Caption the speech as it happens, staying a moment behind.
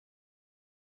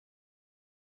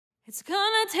It's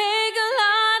gonna take a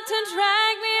lot to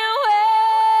drag me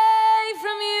away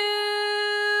from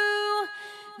you.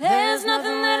 There's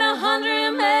nothing that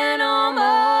 100 men or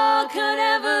more could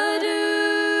ever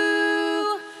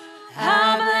do.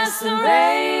 I bless the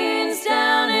rains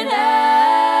down in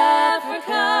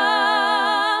Africa.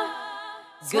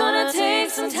 It's gonna take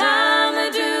some time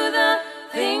to do the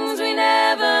things we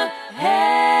never had.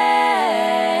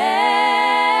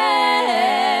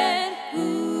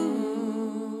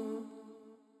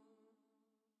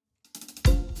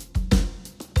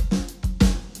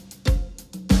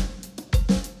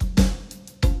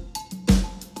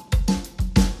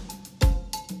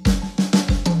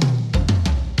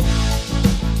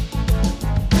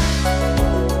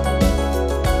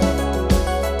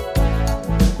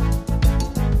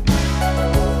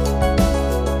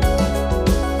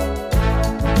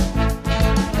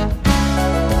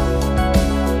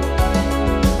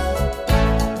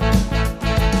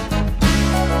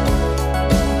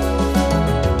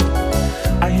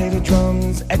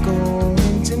 Drums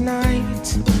echoing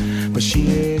tonight, but she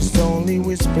hears only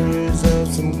whispers of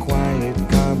some quiet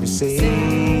conversation.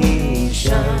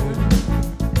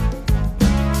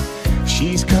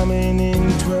 She's coming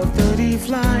in 12:30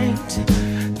 flight.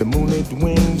 The moonlit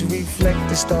wings reflect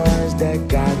the stars that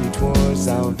guide me towards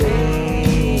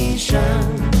salvation.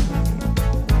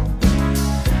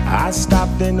 I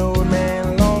stopped an old man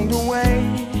along the way,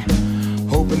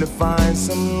 hoping to find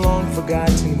some long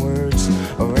forgotten words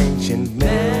or ancient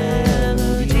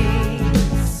melodies.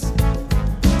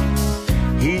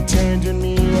 He turned to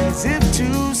me as if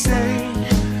to say,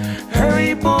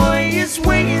 "Hurry boy, it's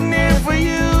waiting there for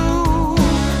you."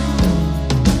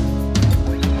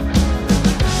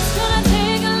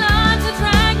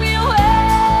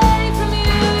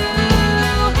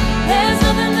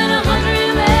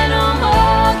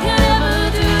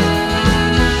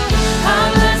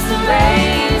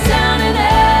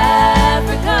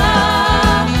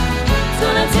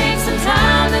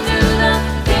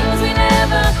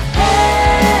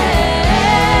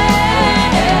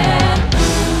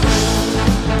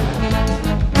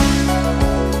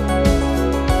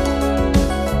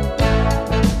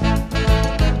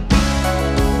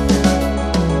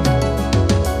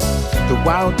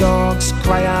 Wild dogs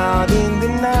cry out in the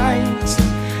night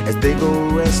as they go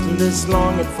restless,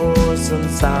 longing for some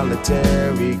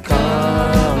solitary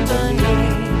company.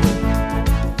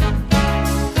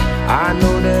 I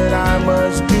know that I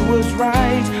must do what's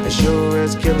right, as sure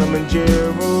as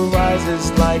Kilimanjaro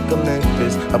rises like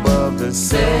Olympus above the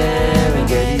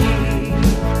Serengeti.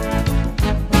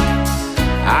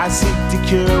 I seek to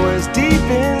cure what's deep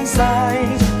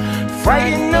inside,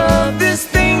 frightened of this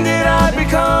thing that I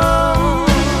become.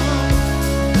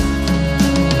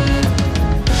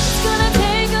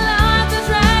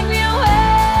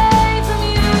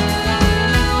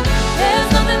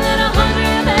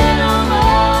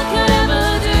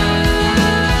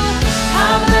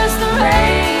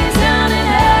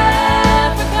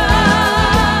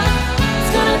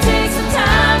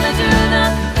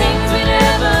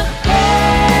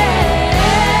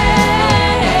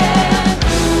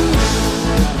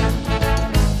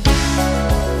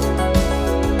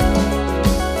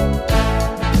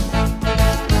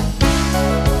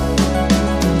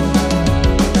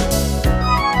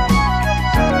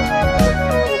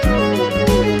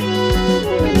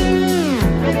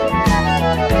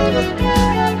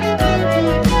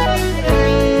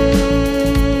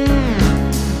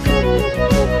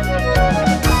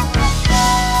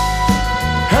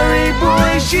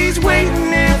 She's waiting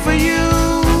there.